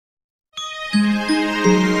Halo,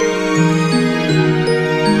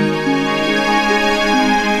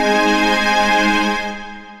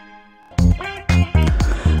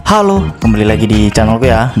 kembali lagi di channelku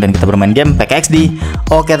ya, dan kita bermain game Pkxd.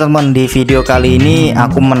 Oke teman, di video kali ini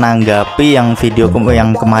aku menanggapi yang video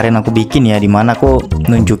yang kemarin aku bikin ya, dimana aku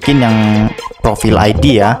nunjukin yang profil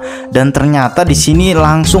ID ya, dan ternyata di sini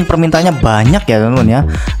langsung permintaannya banyak ya teman-teman ya,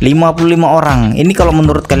 55 orang. Ini kalau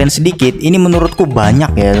menurut kalian sedikit, ini menurutku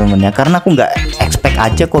banyak ya teman-teman ya, karena aku nggak expect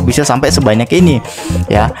aja kok bisa sampai sebanyak ini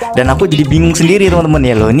ya, dan aku jadi bingung sendiri teman-teman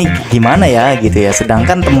ya, loh ini gimana ya gitu ya.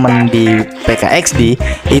 Sedangkan teman di Pkxd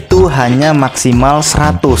itu hanya maksimal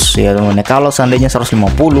 100 ya teman-teman. Kalau seandainya 150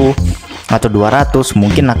 atau 200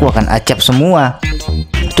 mungkin aku akan accept semua.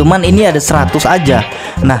 Cuman ini ada 100 aja.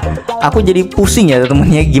 Nah, aku jadi pusing ya teman-teman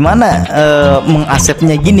ya, gimana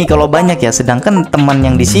mengasepnya gini kalau banyak ya. Sedangkan teman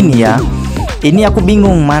yang di sini ya, ini aku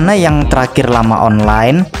bingung mana yang terakhir lama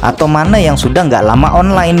online atau mana yang sudah nggak lama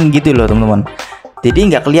online gitu loh teman-teman. Jadi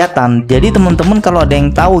nggak kelihatan. Jadi teman-teman kalau ada yang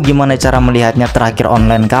tahu gimana cara melihatnya terakhir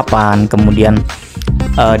online kapan, kemudian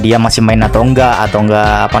dia masih main atau enggak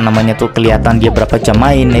apa namanya tuh, kelihatan dia berapa jam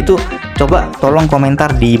main, itu coba tolong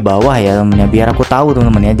komentar di bawah ya temen-temen ya, biar aku tahu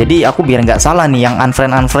teman-teman ya. Jadi aku biar nggak salah nih yang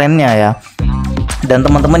unfriend-unfriendnya ya. Dan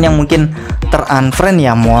teman-teman yang mungkin ter-unfriend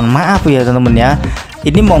ya, mohon maaf ya teman-teman ya.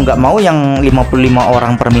 Ini mau nggak mau yang 55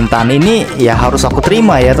 orang permintaan ini ya harus aku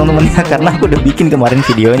terima ya teman-teman ya, karena aku udah bikin kemarin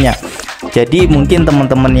videonya. Jadi mungkin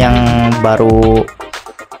teman-teman yang baru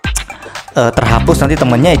terhapus nanti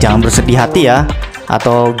temennya ya jangan bersedih hati ya,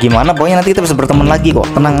 atau gimana, pokoknya nanti kita bisa berteman lagi kok,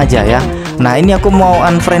 tenang aja ya. Nah, ini aku mau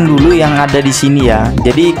unfriend dulu yang ada di sini ya.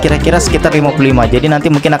 Jadi kira-kira sekitar 55. Jadi nanti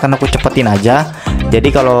mungkin akan aku cepetin aja. Jadi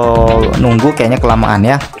kalau nunggu kayaknya kelamaan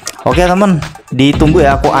ya. Oke teman, ditunggu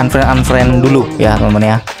ya, aku unfriend dulu ya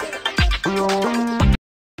teman-teman ya.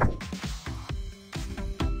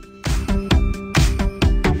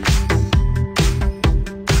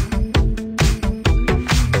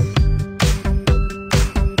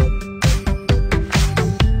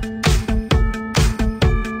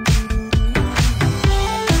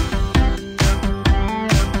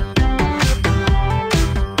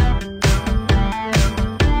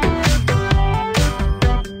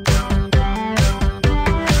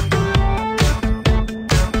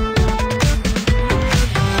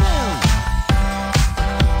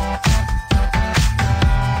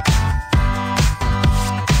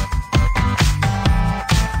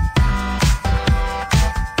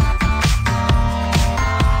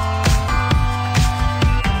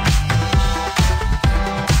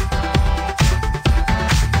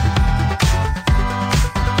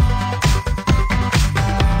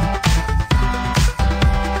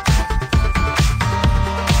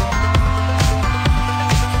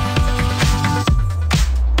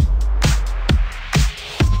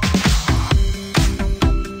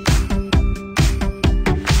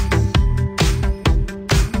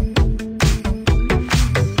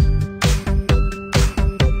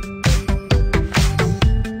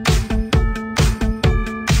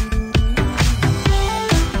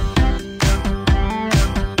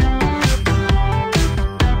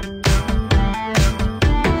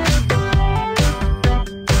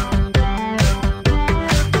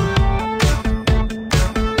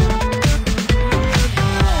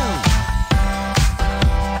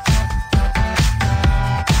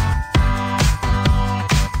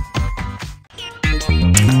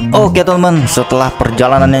 Oke teman-teman, setelah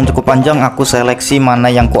perjalanan yang cukup panjang, aku seleksi mana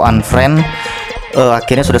yang ku unfriend.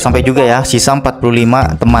 Akhirnya sudah sampai juga ya, sisa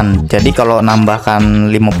 45 teman. Jadi kalau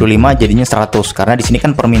nambahkan 55 jadinya 100, karena di sini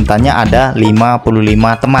kan permintaannya ada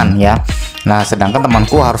 55 teman ya. Nah, sedangkan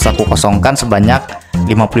temanku harus aku kosongkan sebanyak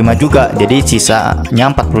 55 juga. Jadi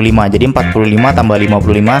sisanya 45. Jadi 45 tambah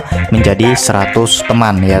 55 menjadi 100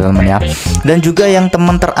 teman ya teman-teman ya. Dan juga yang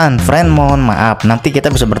teman ter-unfriend, mohon maaf, nanti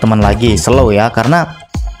kita bisa berteman lagi, slow ya, karena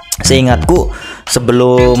seingatku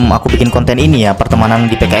sebelum aku bikin konten ini ya, pertemanan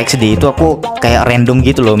di Pkxd itu aku kayak random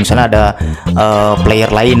gitu loh. Misalnya ada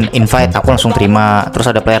player lain invite, aku langsung terima.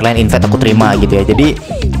 Terus ada player lain invite, aku terima gitu ya. Jadi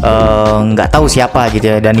nggak tahu siapa gitu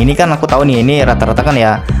ya. Dan ini kan aku tahu nih, ini rata-rata kan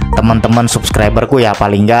ya teman-teman subscriberku ya,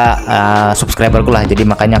 paling nggak subscriberku lah. Jadi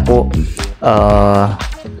makanya aku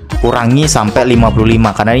kurangi sampai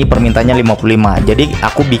 55, karena ini permintaannya 55. Jadi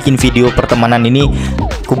aku bikin video pertemanan ini,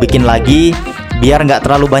 aku bikin lagi biar nggak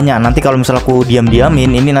terlalu banyak. Nanti kalau misalnya aku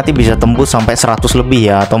diam-diamin, ini nanti bisa tembus sampai 100 lebih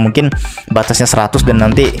ya, atau mungkin batasnya 100 dan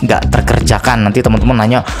nanti nggak terkerjakan. Nanti teman-teman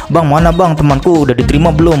nanya, "Bang, mana bang, temanku udah diterima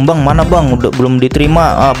belum? Bang, mana bang, udah belum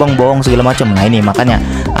diterima, bang bohong segala macam." Nah, ini makanya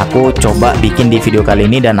aku coba bikin di video kali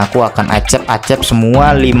ini, dan aku akan acep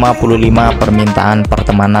semua 55 permintaan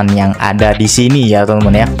pertemanan yang ada di sini ya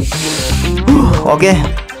teman-teman ya. Oke.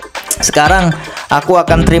 Sekarang aku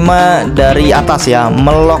akan terima dari atas ya,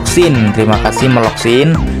 meloksin. Terima kasih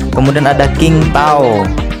meloksin. Kemudian ada King Tao.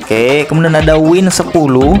 Oke, kemudian ada Win 10.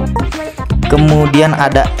 Kemudian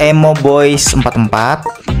ada Emo Boys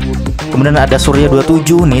 44. Kemudian ada Surya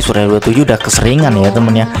 27 nih. Surya 27 udah keseringan ya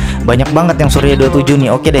temennya. Banyak banget yang Surya 27 nih.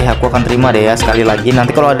 Oke deh, aku akan terima deh ya sekali lagi. Nanti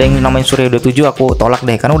kalau ada yang namanya Surya 27 aku tolak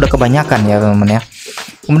deh karena udah kebanyakan ya temen ya.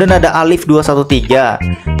 Kemudian ada Alif 213.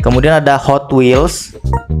 Kemudian ada Hot Wheels.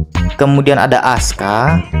 Kemudian ada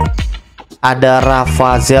Aska, ada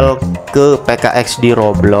Rafazel ke Pkxd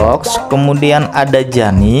Roblox, kemudian ada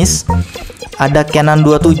Janis, ada Kenan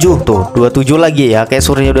 27 tuh, 27 lagi ya, kayak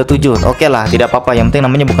Surya 27. Oke lah, tidak apa-apa, yang penting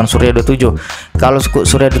namanya bukan Surya 27. Kalau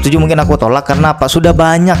Surya 27 mungkin aku tolak karena apa? Sudah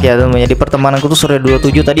banyak ya teman-teman. Di pertemananku tuh Surya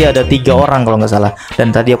 27 tadi ada 3 orang kalau nggak salah, dan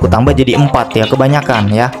tadi aku tambah jadi 4 ya, kebanyakan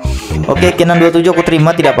ya. Oke, Kenan 27 aku terima,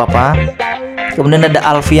 tidak apa-apa. Kemudian ada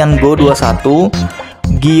Alfian Go 21,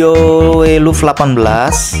 Gio Eluf 18,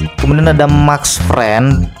 kemudian ada Max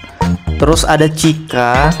Friend, terus ada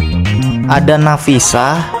Cika, ada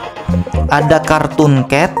Nafisa, ada Cartoon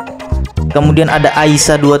Cat, kemudian ada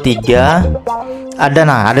Aisyah 23,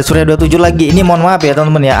 ada Surya 27 lagi. Ini mohon maaf ya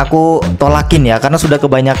teman-teman ya, aku tolakin ya karena sudah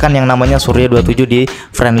kebanyakan yang namanya Surya 27 di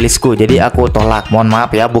friendlistku, jadi aku tolak. Mohon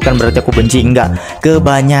maaf ya, bukan berarti aku benci, enggak,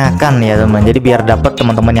 kebanyakan ya teman-teman, jadi biar dapat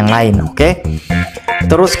teman-teman yang lain. Oke.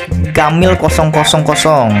 Terus Kamil 000,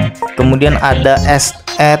 kemudian ada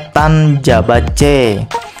Etan Jabace,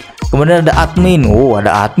 kemudian ada admin.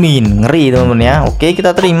 Ada admin, ngeri teman-teman ya. Oke,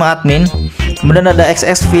 kita terima admin. Kemudian ada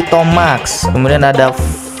XX Vitomax, kemudian ada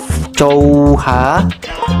Chouha,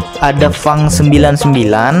 ada Fang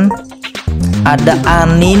 99, ada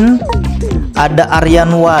Anin, ada Aryan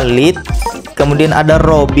Walid, kemudian ada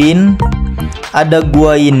Robin, ada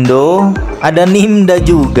Gua Indo, ada Nimda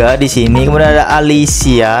juga di sini. Kemudian ada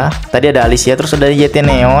Alicia, tadi ada Alicia, terus ada YT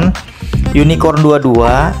Neon, Unicorn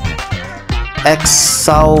 22,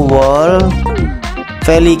 Exawol,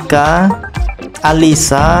 Felika,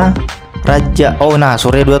 Alisa, Raja. Nah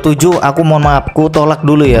Surya 27 aku mohon maaf, aku tolak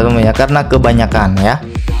dulu ya teman ya karena kebanyakan ya.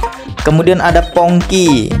 Kemudian ada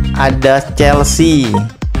Pongki, ada Chelsea,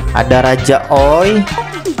 ada Raja Oi,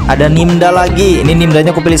 ada Nimda lagi. Ini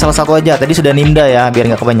Nimdanya aku pilih salah satu aja, tadi sudah Nimda ya biar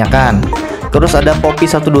nggak kebanyakan. Terus ada Poppy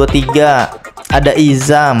 123, ada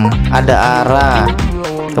Izam, ada Ara,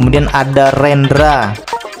 kemudian ada Rendra,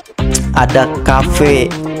 ada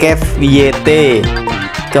Cafe Kev YT,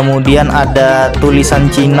 kemudian ada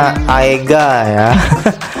tulisan Cina Aega ya.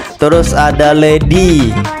 Terus ada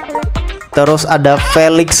Lady, terus ada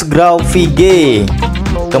Felix Grau VG,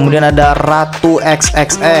 kemudian ada Ratu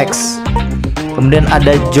XXX, kemudian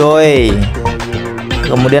ada Joy,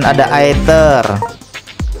 kemudian ada Aether,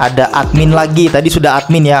 ada admin lagi. Tadi sudah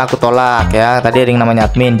admin ya, aku tolak ya. Tadi ada yang namanya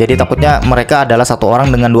admin, jadi takutnya mereka adalah satu orang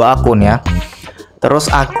dengan 2 akun ya.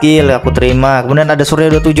 Terus Akil aku terima. Kemudian ada Surya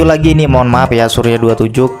 27 lagi nih, mohon maaf ya Surya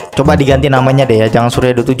 27. Coba diganti namanya deh ya, jangan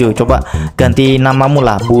Surya 27. Coba ganti namamu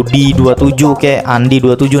lah, Budi 27 kayak Andi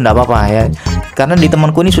 27, enggak apa-apa ya. Karena di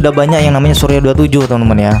temanku ini sudah banyak yang namanya Surya 27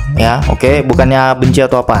 teman-teman ya. Ya, oke, bukannya benci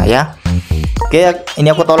atau apa ya. Oke, ini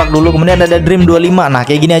aku tolak dulu. Kemudian ada Dream 25. Nah,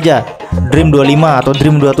 kayak gini aja. Dream 25 atau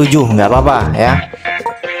Dream 27, nggak apa-apa ya.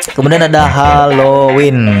 Kemudian ada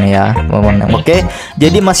Halloween ya. Oke,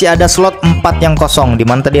 jadi masih ada slot 4 yang kosong,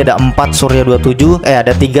 dimana tadi ada 4 Surya 27,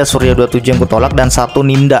 ada 3 Surya 27 yang kutolak dan 1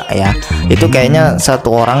 Ninda ya. Itu kayaknya 1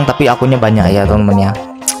 orang tapi akunnya banyak ya teman-teman ya.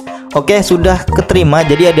 Oke, sudah keterima.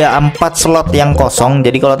 Jadi ada 4 slot yang kosong.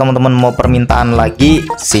 Jadi kalau teman-teman mau permintaan lagi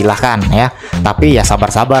silahkan ya. Tapi ya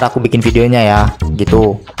sabar-sabar aku bikin videonya ya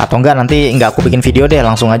gitu. Atau enggak nanti enggak aku bikin video deh,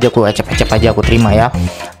 langsung aja aku ecep-ecep aja aku terima ya.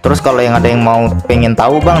 Terus kalau yang ada yang mau pengen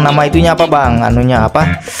tahu bang nama itunya apa bang, anunya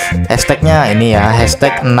apa, hashtagnya ini ya,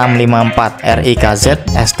 hashtag 654 RIKZ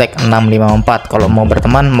hashtag 654. Kalau mau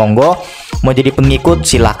berteman monggo, mau jadi pengikut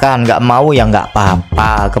silahkan, nggak mau ya nggak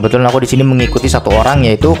apa-apa. Kebetulan aku di sini mengikuti 1 orang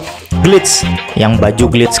yaitu Glitch yang baju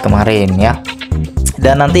Glitch kemarin ya.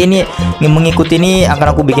 Dan nanti ini mengikuti ini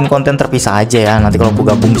akan aku bikin konten terpisah aja ya. Nanti kalau aku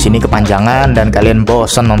gabung di sini kepanjangan dan kalian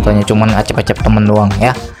bosen nontonnya cuman acep-acep temen doang ya.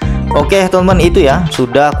 Oke teman-teman, itu ya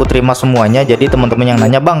sudah aku terima semuanya. Jadi teman-teman yang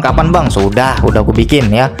nanya bang kapan bang, udah aku bikin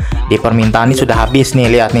ya. Di permintaan ini sudah habis nih,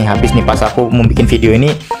 lihat nih habis nih pas aku mau bikin video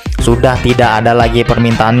ini. Sudah tidak ada lagi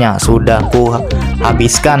permintaannya, sudah ku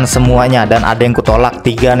habiskan semuanya. Dan ada yang kutolak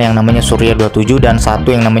 3 yang namanya Surya 27 dan 1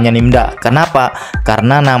 yang namanya Nimda. Kenapa?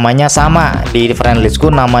 Karena namanya sama di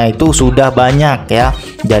friendlistku, nama itu sudah banyak ya.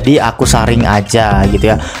 Jadi aku saring aja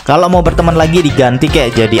gitu ya. Kalau mau berteman lagi diganti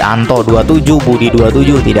kayak jadi Anto 27, Budi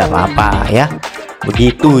 27, tidak apa-apa ya.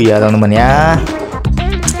 Begitu ya teman-teman ya.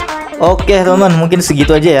 Oke teman-teman, mungkin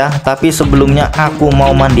segitu aja ya. Tapi sebelumnya aku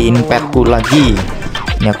mau mandiin petku lagi.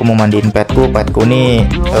 Ini aku mau mandiin petku nih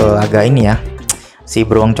agak ini ya, si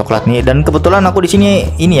beruang coklat nih. Dan kebetulan aku di sini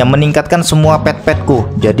ini ya meningkatkan semua petku.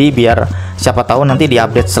 Jadi biar siapa tahu nanti di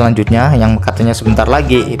update selanjutnya yang katanya sebentar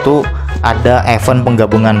lagi itu ada event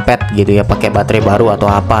penggabungan pet gitu ya, pakai baterai baru atau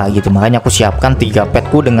apa gitu. Makanya aku siapkan 3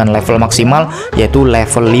 petku dengan level maksimal yaitu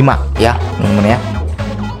level 5 ya teman-teman ya.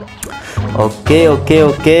 Oke.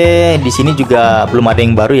 Di sini juga belum ada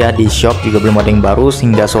yang baru ya, di shop juga belum ada yang baru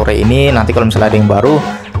hingga sore ini. Nanti kalau misalnya ada yang baru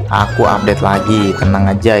aku update lagi, tenang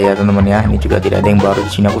aja ya teman-teman ya. Ini juga tidak ada yang baru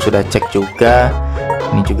di sini, aku sudah cek juga.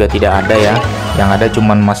 Ini juga tidak ada ya. Yang ada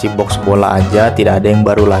cuman masih box bola aja, tidak ada yang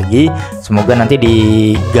baru lagi. Semoga nanti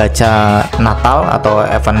di gacha Natal atau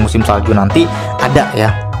event musim salju nanti ada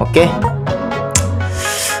ya. Oke.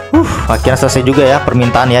 Akhirnya selesai juga ya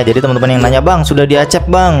permintaan ya. Jadi teman-teman yang nanya, "Bang, sudah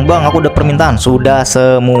diacep, Bang?" "Bang, aku udah permintaan." Sudah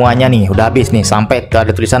semuanya nih, udah habis nih, sampai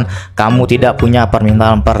ada tulisan kamu tidak punya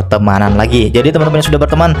permintaan pertemanan lagi. Jadi teman-teman yang sudah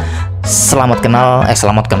berteman, selamat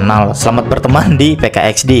berteman di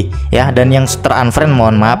Pkxd ya. Dan yang ter-unfriend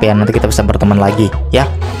mohon maaf ya, nanti kita bisa berteman lagi ya.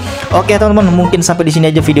 Oke teman-teman, mungkin sampai di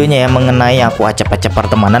sini aja videonya ya mengenai aku acap-acap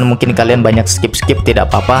pertemanan. Mungkin kalian banyak skip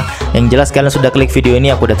tidak apa-apa. Yang jelas kalian sudah klik video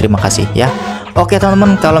ini, aku udah terima kasih ya. Oke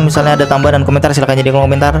teman-teman, kalau misalnya ada tambahan dan komentar silahkan jadi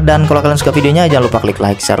komentar. Dan kalau kalian suka videonya jangan lupa klik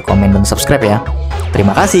like, share, komen, dan subscribe ya.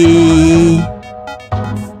 Terima kasih.